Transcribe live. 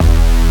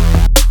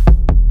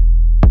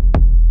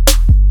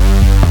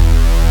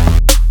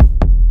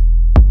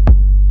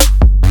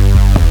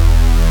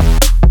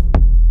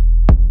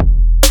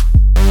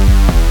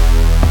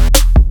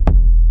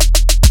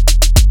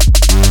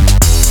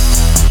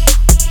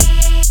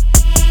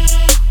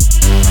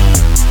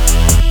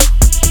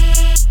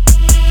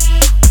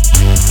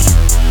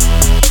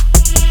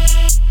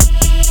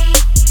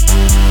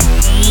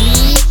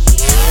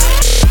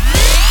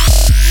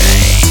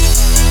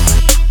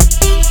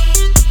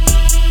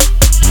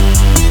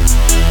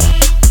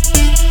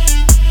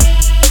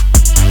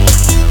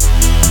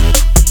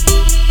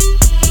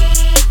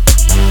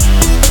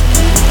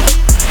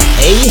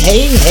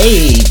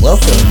Hey,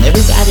 welcome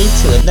everybody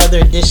to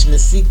another edition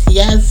of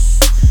CTS.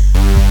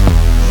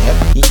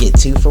 Yep, you get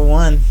 2 for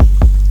 1.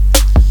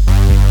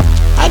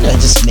 I know I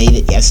just made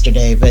it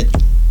yesterday, but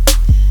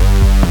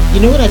you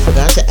know what I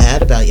forgot to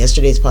add about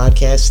yesterday's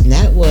podcast? And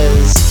that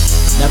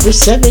was number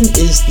 7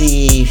 is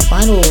the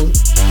final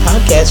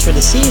podcast for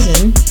the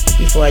season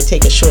before I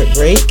take a short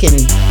break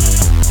and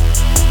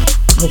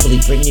hopefully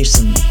bring you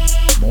some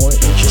more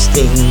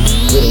interesting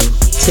little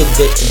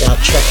tidbits about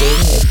trucking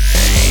that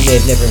you may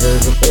have never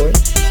heard before.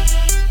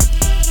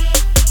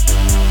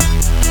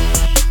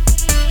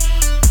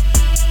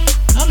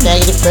 I'm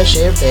Maggie the Fresh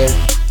Air Bear.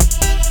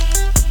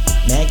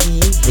 Maggie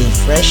the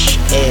Fresh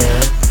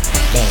Air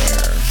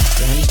Bear.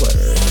 One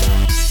word.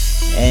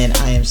 And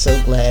I am so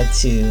glad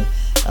to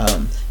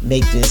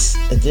make this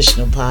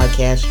additional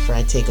podcast before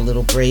I take a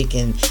little break.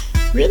 And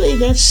really,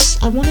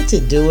 I wanted to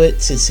do it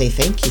to say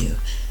thank you.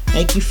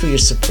 Thank you for your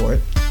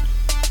support.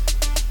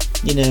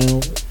 You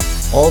know,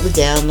 all the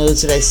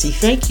downloads that I see,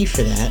 thank you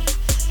for that.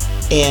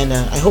 And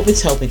I hope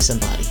it's helping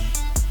somebody.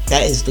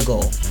 That is the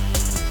goal.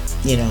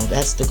 You know,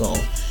 that's the goal.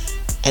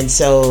 And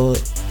so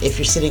if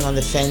you're sitting on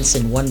the fence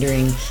and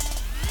wondering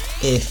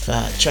if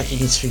trucking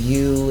is for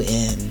you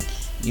and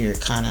you're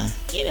kind of,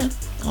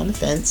 on the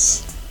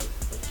fence,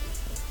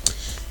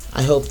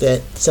 I hope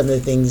that some of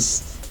the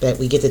things that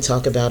we get to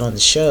talk about on the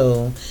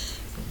show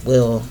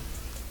will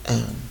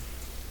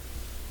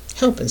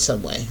help in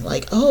some way.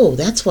 Like, oh,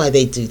 that's why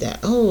they do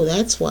that. Oh,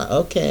 that's why.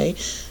 Okay.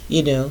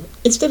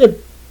 Instead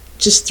of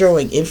just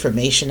throwing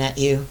information at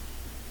you,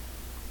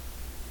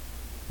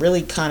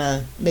 really kind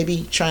of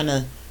maybe trying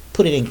to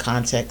put it in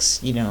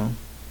context,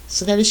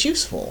 so that it's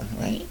useful,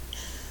 right?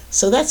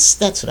 So that's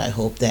what I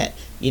hope that,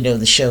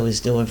 the show is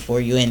doing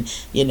for you. And,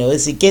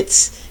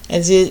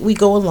 as we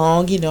go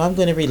along, I'm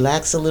going to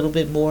relax a little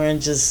bit more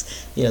and just,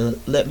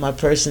 let my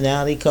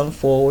personality come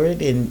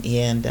forward. And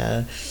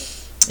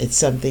it's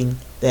something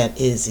that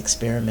is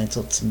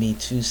experimental to me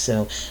too.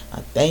 So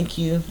thank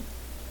you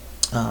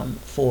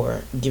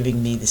for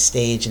giving me the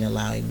stage and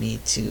allowing me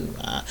to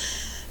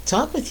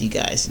talk with you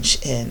guys and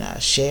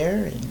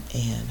share,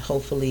 and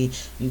hopefully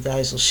you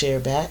guys will share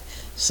back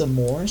some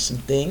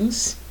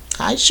things.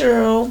 Hi,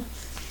 Cheryl.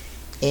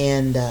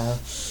 And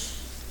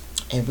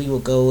we will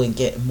go and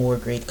get more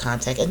great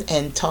contact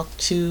and talk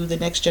to the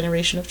next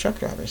generation of truck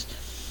drivers.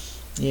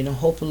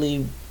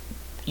 Hopefully,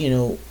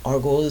 our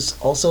goal is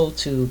also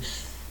to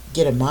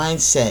get a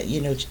mindset,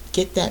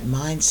 get that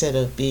mindset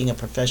of being a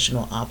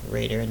professional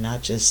operator and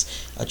not just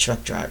a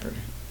truck driver,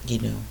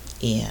 and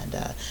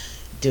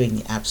doing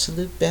the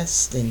absolute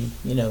best and,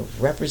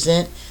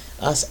 represent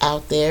us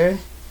out there.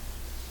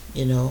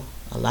 A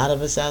lot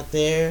of us out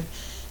there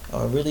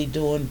are really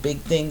doing big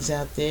things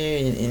out there,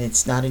 and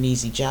it's not an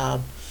easy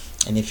job.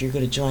 And if you're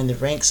going to join the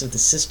ranks of the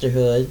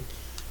sisterhood,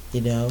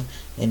 and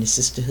the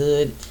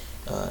sisterhood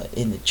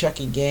in the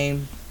trucking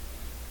game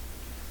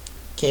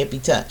can't be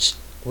touched.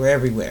 We're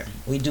everywhere.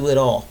 We do it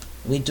all.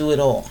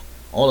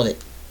 All of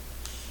it.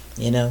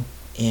 And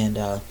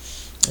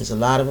there's a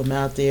lot of them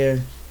out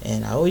there.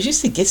 And I always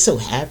used to get so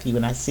happy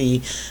when I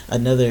see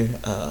another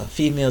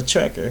female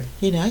trucker.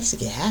 I used to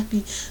get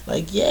happy.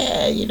 Like,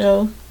 yeah,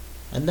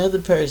 another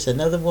person,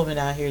 another woman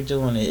out here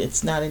doing it.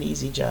 It's not an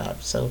easy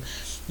job. So,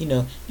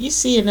 you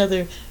see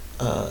another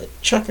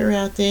trucker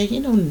out there,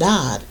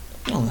 nod. It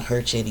don't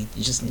hurt you any.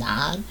 You just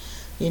nod,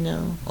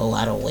 Oh,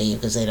 I don't wave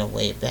because they don't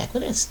wave back.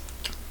 Well, that's,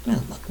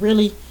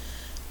 really?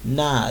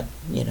 Nod.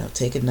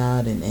 Take a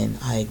nod and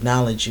I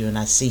acknowledge you and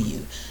I see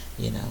you,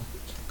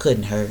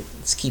 Couldn't hurt.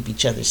 Let's keep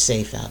each other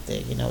safe out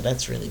there.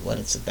 That's really what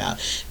it's about.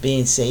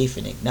 Being safe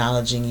and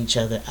acknowledging each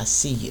other. I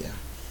see you.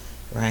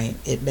 Right?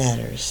 It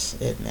matters.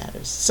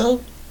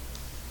 So,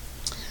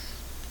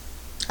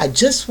 I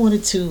just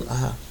wanted to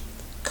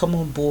come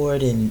on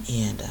board and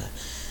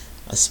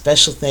a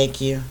special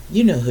thank you.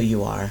 You know who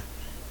you are.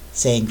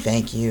 Saying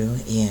thank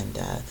you. And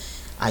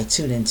I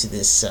tune into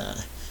this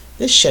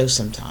show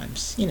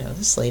sometimes.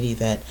 This lady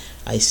that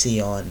I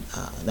see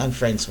I'm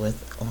friends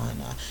with on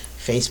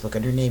Facebook,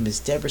 and her name is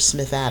Deborah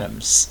Smith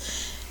Adams.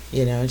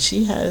 And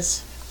she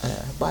has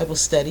a Bible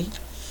study.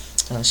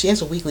 She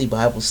has a weekly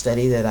Bible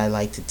study that I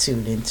like to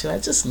tune into. I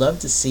just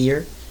love to see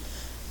her,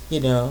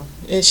 and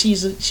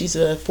she's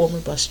a former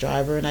bus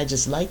driver, and I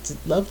just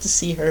love to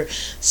see her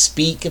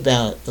speak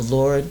about the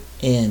Lord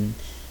and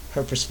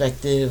her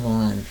perspective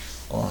on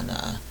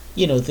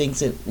things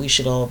that we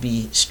should all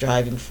be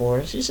striving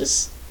for. She's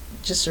just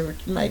you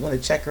might want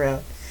to check her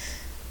out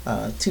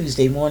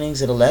Tuesday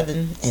mornings at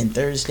 11 and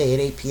Thursday at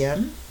 8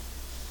 p.m.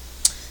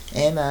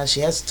 And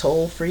she has a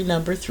toll-free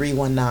number,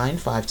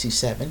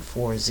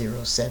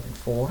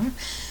 319-527-4074,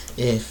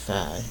 if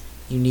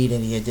you need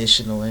any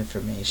additional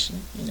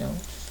information.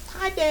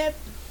 Hi, Deb.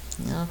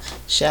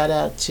 Shout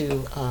out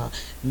to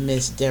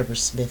Miss Deborah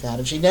Smith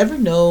Adams. You never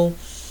know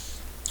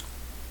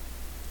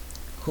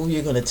who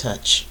you're going to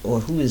touch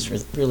or who is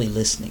really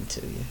listening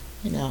to you.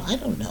 I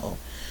don't know.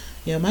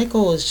 My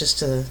goal is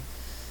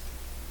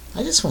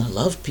I just want to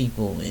love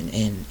people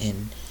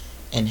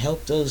and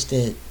help those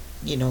that,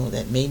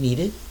 that may need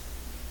it.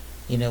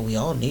 We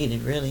all need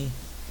it, really.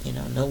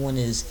 No one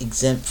is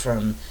exempt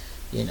from,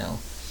 you know,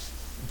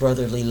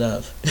 brotherly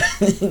love.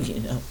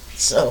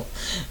 So,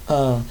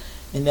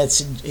 and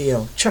that's,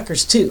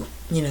 truckers too.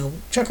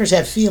 Truckers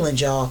have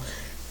feelings, y'all.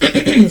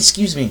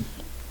 Excuse me.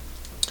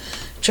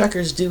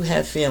 Truckers do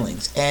have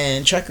feelings,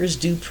 and truckers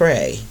do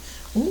pray.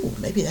 Ooh,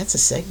 maybe that's a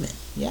segment.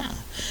 Yeah.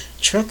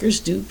 Truckers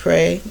do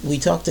pray. We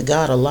talk to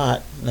God a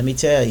lot, let me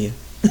tell you.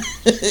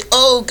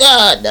 Oh,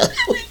 God. No.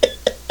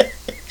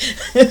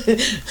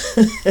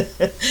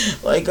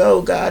 Like,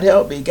 oh, God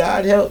help me.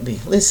 God help me.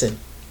 Listen,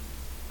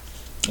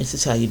 this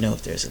is how you know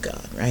if there's a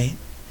God, right?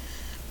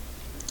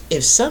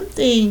 If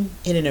something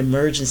in an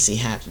emergency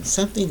happens,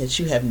 something that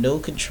you have no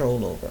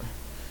control over,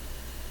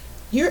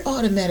 you're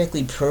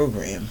automatically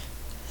programmed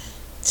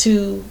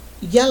to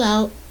yell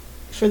out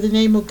for the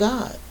name of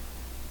God.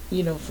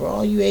 For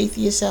all you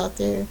atheists out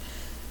there,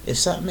 if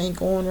something ain't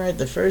going right,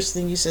 the first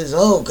thing you say is,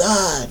 oh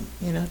God.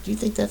 Do you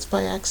think that's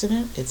by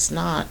accident? It's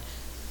not.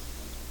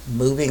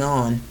 Moving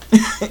on.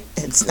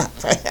 It's not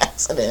by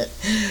accident.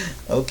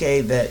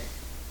 Okay, that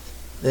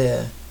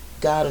the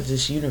God of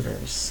this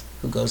universe,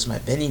 who goes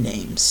by many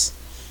names,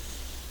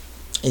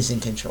 is in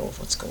control of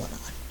what's going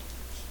on.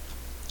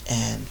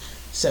 And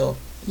so,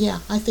 yeah,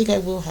 I think I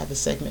will have a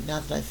segment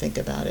now that I think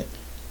about it.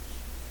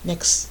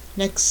 Next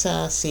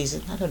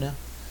season, I don't know.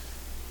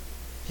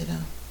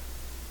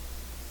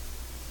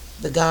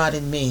 The God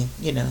in me,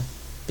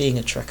 being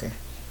a trucker,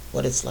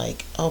 what it's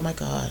like. Oh my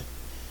God.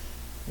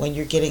 When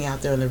you're getting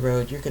out there on the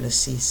road, you're going to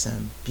see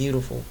some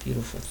beautiful,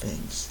 beautiful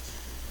things.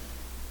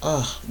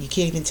 Oh, you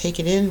can't even take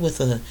it in with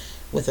a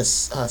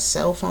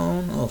cell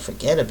phone. Oh,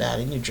 forget about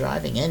it. You're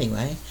driving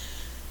anyway.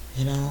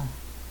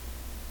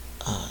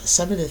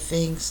 Some of the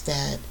things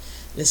that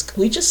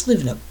we just live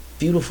in a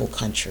beautiful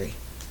country,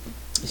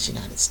 this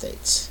United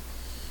States,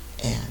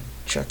 and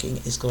trucking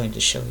is going to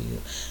show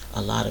you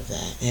a lot of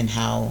that, and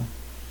how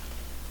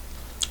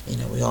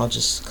we all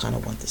just kind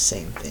of want the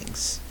same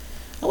things.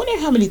 I wonder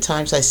how many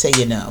times I say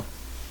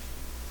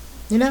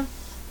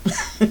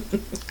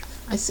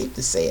I seem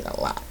to say it a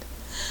lot.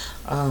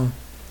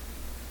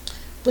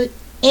 But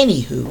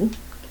anywho,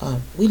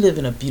 we live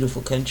in a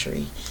beautiful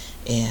country,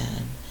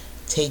 and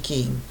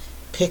taking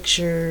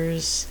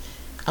pictures,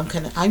 I'm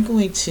going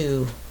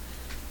to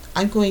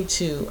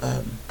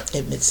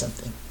admit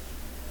something.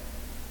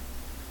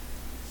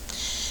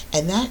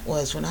 And that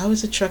was when I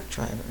was a truck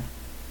driver.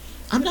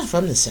 I'm not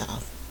from the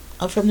South.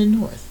 I'm from the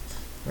North,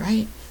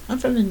 right? I'm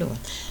from the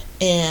North.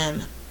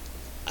 And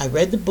I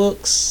read the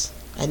books.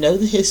 I know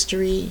the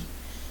history.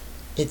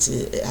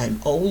 I'm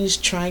always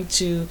trying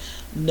to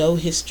know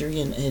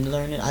history and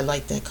learn it. I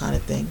like that kind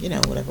of thing,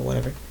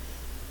 whatever.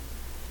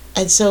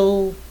 And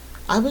so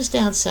I was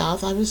down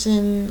south. I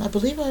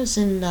believe I was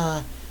in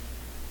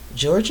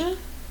Georgia.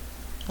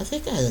 I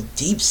think I was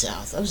deep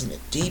south. I was in the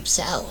deep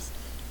south,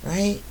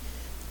 right?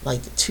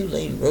 Like the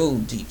 2-lane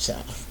road deep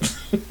south.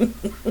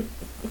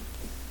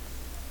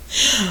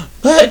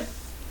 But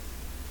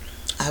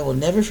I will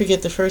never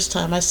forget the first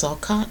time I saw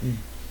cotton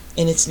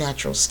in its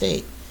natural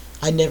state.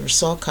 I never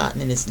saw cotton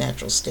in its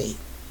natural state.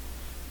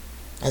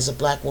 As a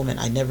black woman,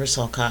 I never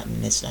saw cotton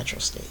in its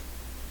natural state,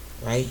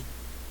 right?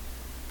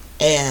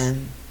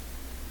 And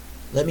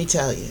let me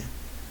tell you,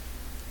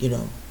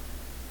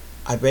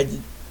 I read,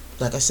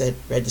 like I said,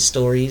 read the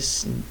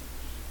stories, and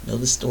know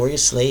the story of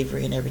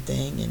slavery and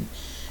everything,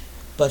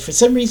 but for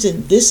some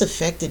reason, this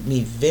affected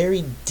me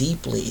very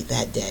deeply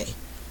that day.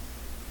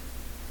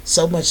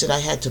 So much that I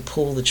had to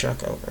pull the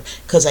truck over,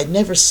 because I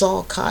never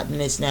saw cotton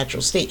in its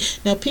natural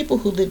state. Now, people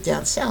who live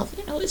down south,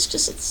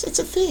 it's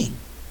a thing.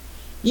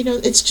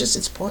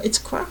 It's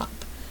crop.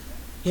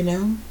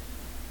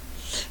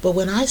 But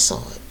when I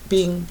saw it,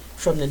 being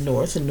from the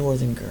North, a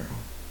northern girl,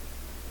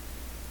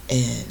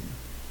 and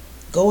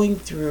going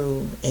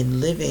through and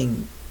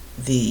living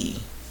the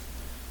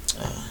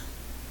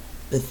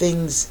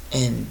things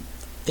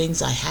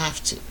I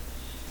have to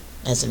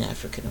as an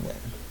African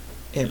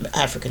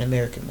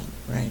American woman,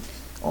 right?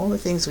 All the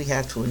things we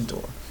have to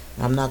endure.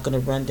 I'm not going to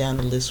run down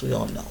the list. We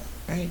all know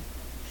it, right?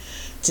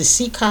 To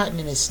see cotton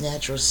in its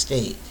natural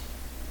state,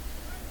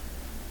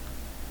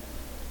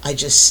 I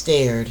just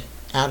stared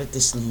out at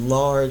this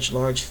large,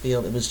 large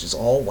field. It was just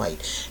all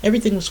white.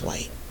 Everything was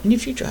white. And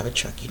if you drive a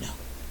truck,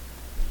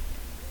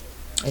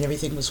 And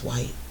everything was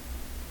white.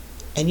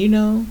 And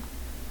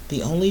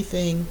the only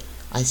thing,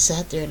 I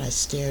sat there and I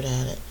stared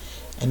at it,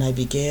 and I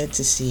began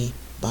to see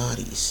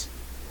bodies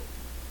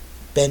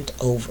bent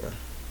over,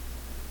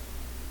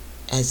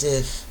 as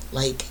if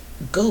like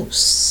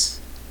ghosts,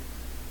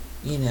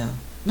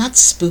 not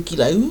spooky,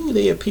 like, ooh,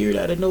 they appeared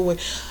out of nowhere.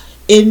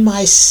 In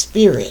my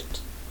spirit,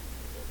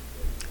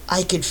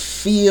 I could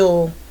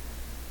feel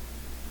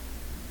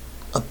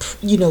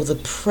the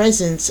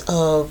presence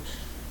of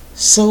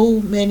so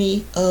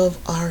many of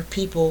our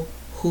people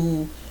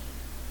who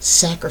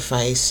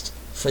sacrificed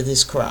for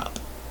this crop.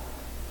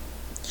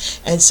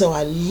 And so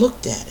I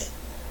looked at it.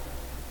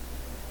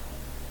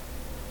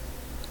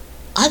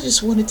 I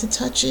just wanted to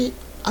touch it.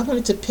 I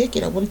wanted to pick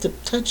it. I wanted to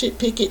touch it,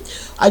 pick it.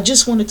 I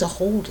just wanted to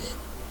hold it.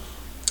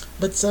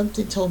 But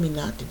something told me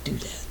not to do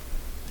that.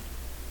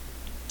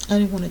 I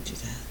didn't want to do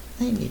that.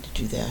 I didn't need to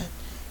do that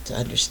to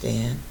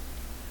understand,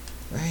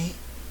 right?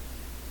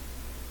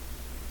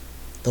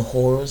 The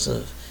horrors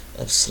of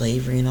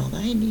slavery and all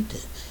that. I didn't need to.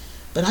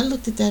 But I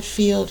looked at that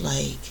field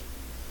like,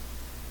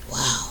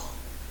 wow,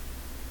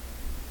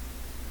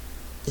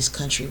 this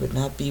country would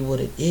not be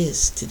what it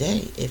is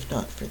today if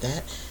not for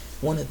that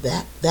one of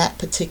that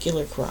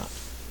particular crop.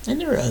 And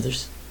there are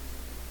others,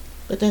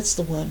 but that's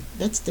the one.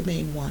 That's the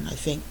main one I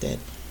think that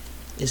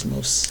is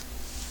most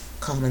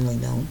commonly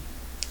known.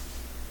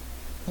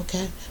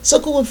 Okay, so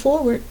going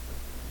forward,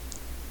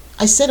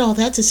 I said all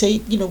that to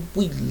say,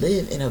 we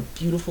live in a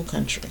beautiful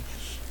country,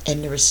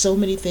 and there are so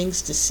many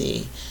things to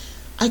see.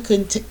 I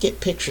couldn't get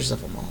pictures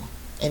of them all,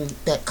 and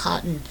that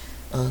cotton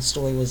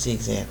story was the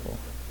example,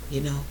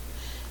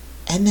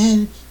 And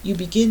then you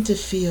begin to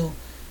feel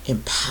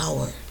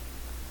empowered.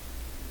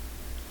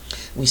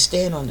 We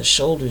stand on the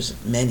shoulders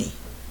of many,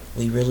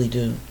 we really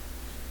do,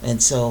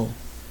 and so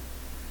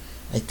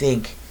I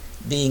think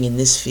being in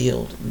this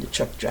field, in the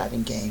truck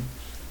driving game,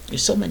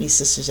 there's so many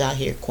sisters out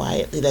here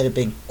quietly that have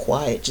been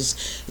quiet, just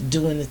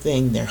doing the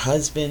thing. Their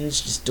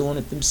husbands just doing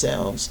it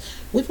themselves.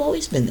 We've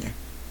always been there.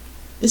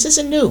 This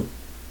isn't new.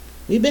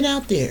 We've been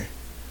out there,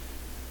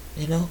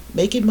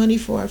 making money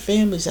for our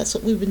families. That's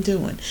what we've been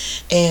doing.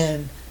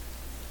 And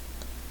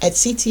at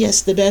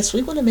CTS The Best,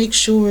 we want to make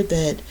sure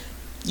that,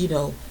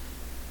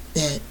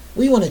 that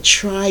we want to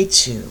try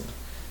to,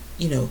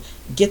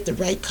 get the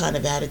right kind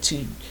of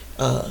attitude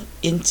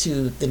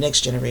into the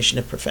next generation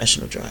of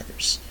professional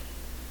drivers.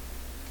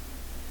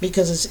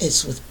 Because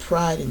it's with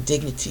pride and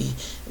dignity,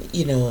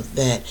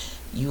 that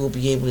you will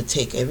be able to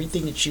take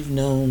everything that you've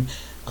known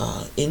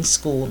in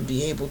school and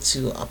be able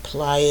to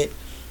apply it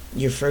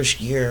your first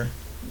year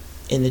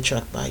in the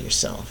truck by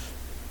yourself,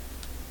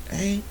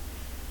 right?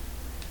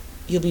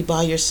 You'll be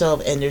by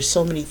yourself, and there's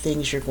so many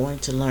things you're going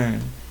to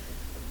learn,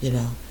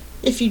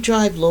 If you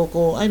drive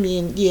local,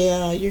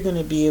 you're going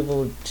to be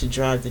able to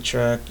drive the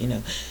truck,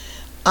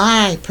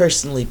 I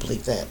personally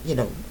believe that,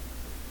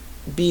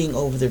 being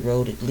over the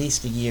road at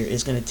least a year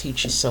is going to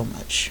teach you so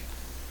much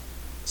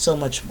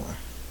more.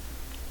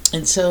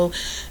 And so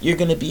you're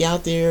going to be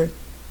out there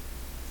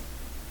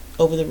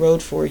over the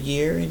road for a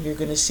year, and you're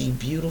going to see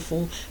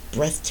beautiful,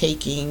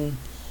 breathtaking,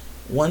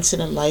 once in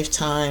a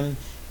lifetime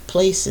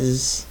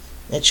places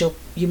that you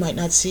might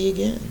not see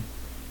again,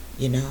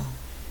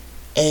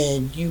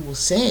 and you will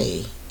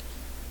say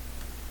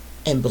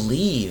and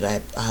believe, I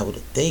would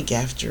think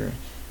after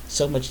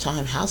so much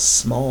time, how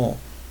small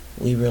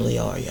we really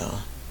are,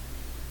 y'all.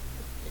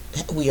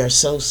 We are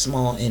so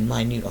small and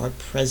minute. Our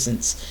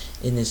presence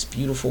in this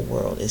beautiful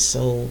world is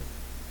so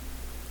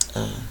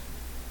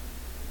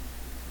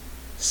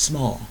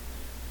small.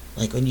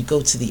 Like when you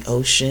go to the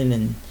ocean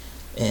and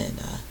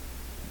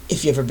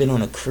if you've ever been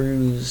on a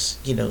cruise,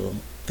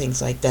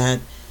 things like that,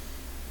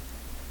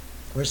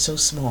 we're so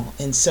small.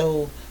 And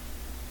so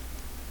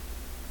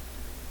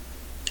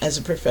as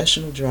a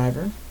professional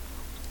driver,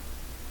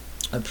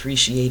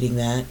 appreciating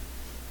that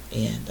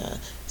and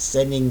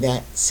sending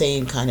that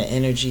same kind of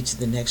energy to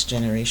the next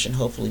generation,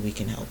 hopefully we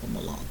can help them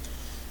along,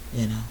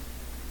 And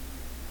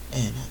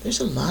there's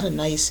a lot of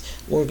nice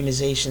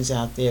organizations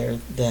out there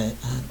that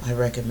I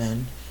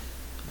recommend.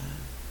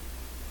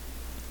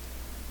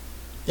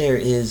 There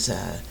is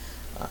a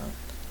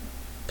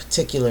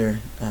particular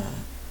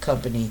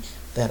company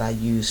that I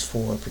use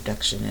for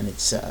production, and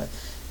it's a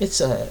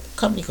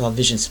company called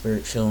Vision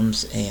Spirit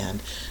Films,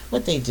 and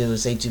what they do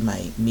is they do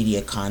my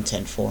media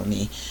content for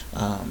me,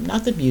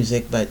 not the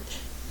music, but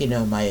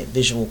my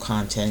visual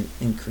content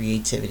and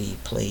creativity,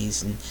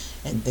 plays and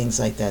things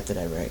like that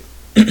I write.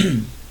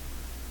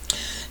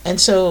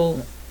 And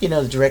so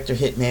the director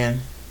Hitman,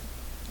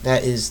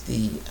 that is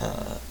the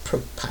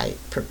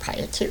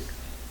proprietor,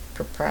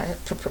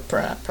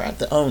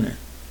 the owner.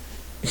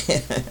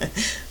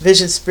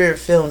 Vision Spirit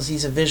Films,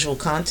 he's a visual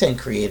content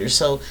creator,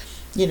 so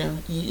you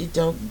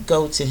don't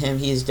go to him.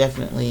 He is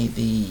definitely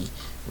the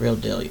real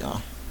deal,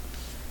 y'all.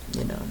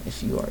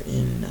 If you are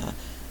in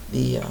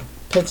the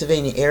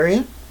Pennsylvania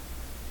area,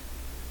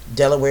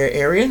 Delaware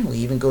area, we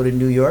even go to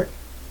New York,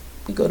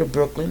 we go to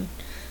Brooklyn.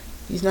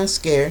 He's not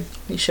scared.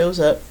 He shows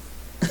up.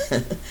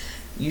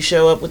 You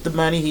show up with the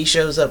money, he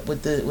shows up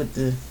with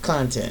the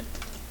content.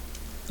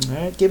 All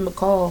right, give him a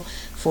call,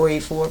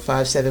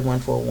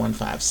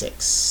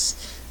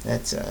 484-571-4156.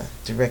 That's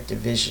Director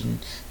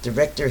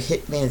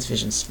Hitman's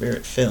Vision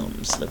Spirit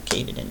Films,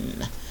 located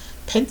in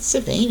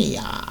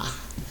Pennsylvania.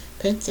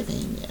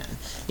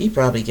 He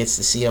probably gets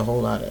to see a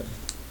whole lot of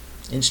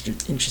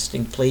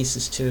interesting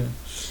places too.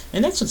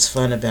 And that's what's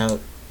fun about,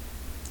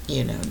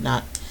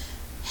 not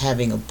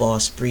having a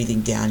boss breathing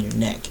down your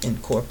neck in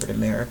corporate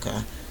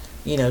America.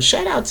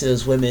 Shout out to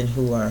those women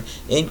who are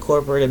in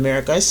corporate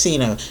America. I've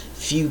seen a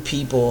few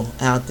people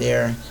out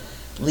there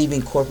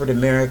leaving corporate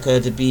America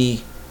to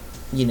be,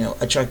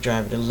 a truck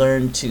driver, to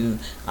learn to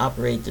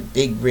operate the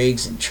big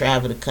rigs and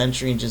travel the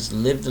country and just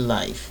live the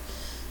life.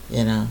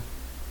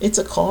 It's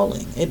a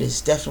calling. It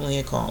is definitely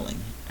a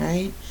calling,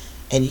 right?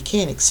 and you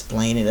can't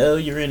explain it. Oh,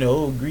 you're in an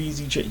old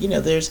greasy truck.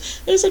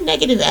 There's a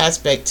negative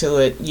aspect to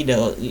it.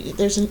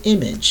 There's an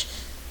image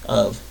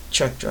of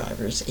truck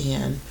drivers,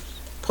 and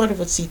part of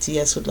what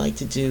CTS would like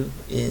to do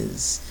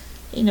is,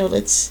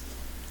 let's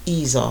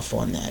ease off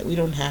on that. We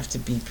don't have to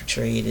be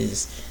portrayed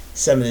as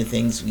some of the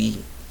things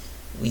we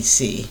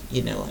see,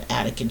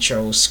 out of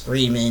control,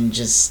 screaming,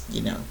 just,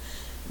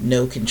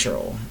 no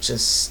control,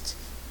 just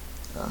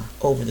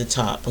over the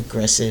top,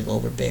 aggressive,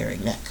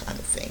 overbearing, that kind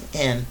of thing.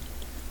 And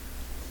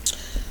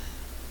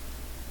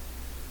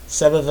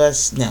some of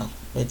us, no,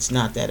 it's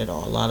not that at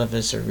all. A lot of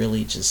us are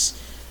really just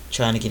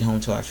trying to get home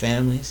to our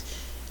families,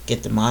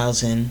 get the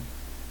miles in,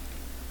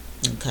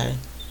 okay,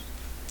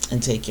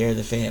 and take care of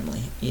the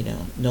family.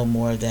 No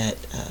more of that.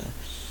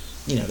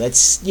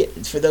 That's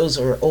for those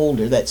who are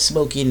older. That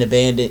Smokey and the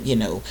Bandit,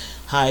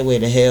 highway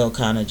to hell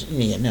kind of.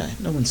 Yeah,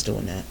 no one's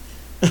doing that.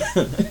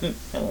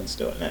 No one's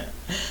doing that.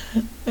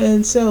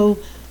 And so,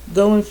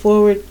 going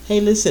forward,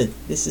 hey, listen,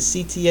 this is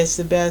CTS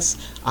the Best.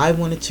 I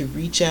wanted to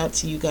reach out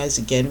to you guys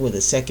again with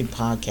a second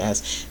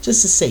podcast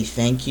just to say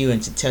thank you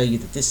and to tell you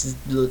that this is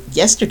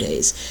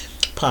yesterday's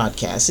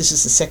podcast. This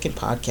is the second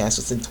podcast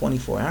within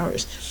 24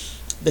 hours.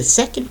 The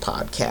second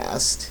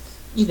podcast,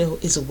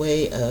 is a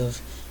way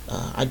of,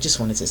 I just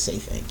wanted to say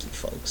thank you,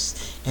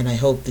 folks. And I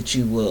hope that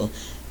you will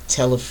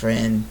tell a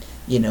friend,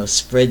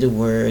 spread the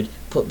word,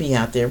 put me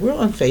out there. We're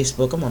on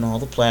Facebook. I'm on all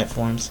the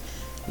platforms,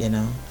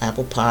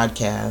 Apple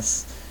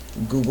Podcasts,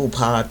 Google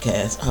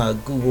Podcasts,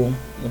 Google,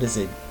 what is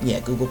it? Yeah,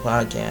 Google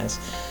Podcasts.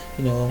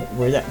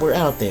 We're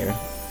out there.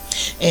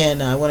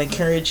 And I want to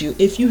encourage you,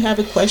 if you have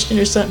a question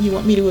or something you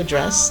want me to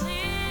address,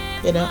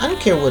 I don't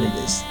care what it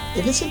is.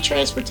 If it's in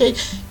transportation,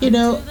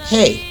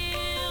 hey,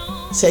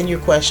 send your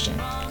question.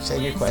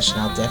 Send your question.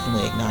 I'll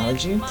definitely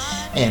acknowledge you.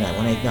 And I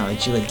want to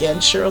acknowledge you again,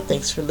 Cheryl.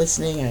 Thanks for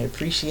listening. I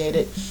appreciate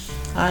it.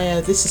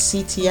 This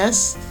is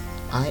CTS.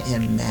 I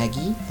am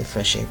Maggie, the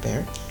Fresh Air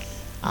Bear.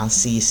 I'll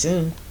see you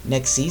soon.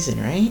 Next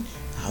season, right?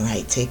 All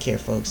right. Take care,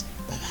 folks.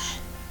 Bye-bye.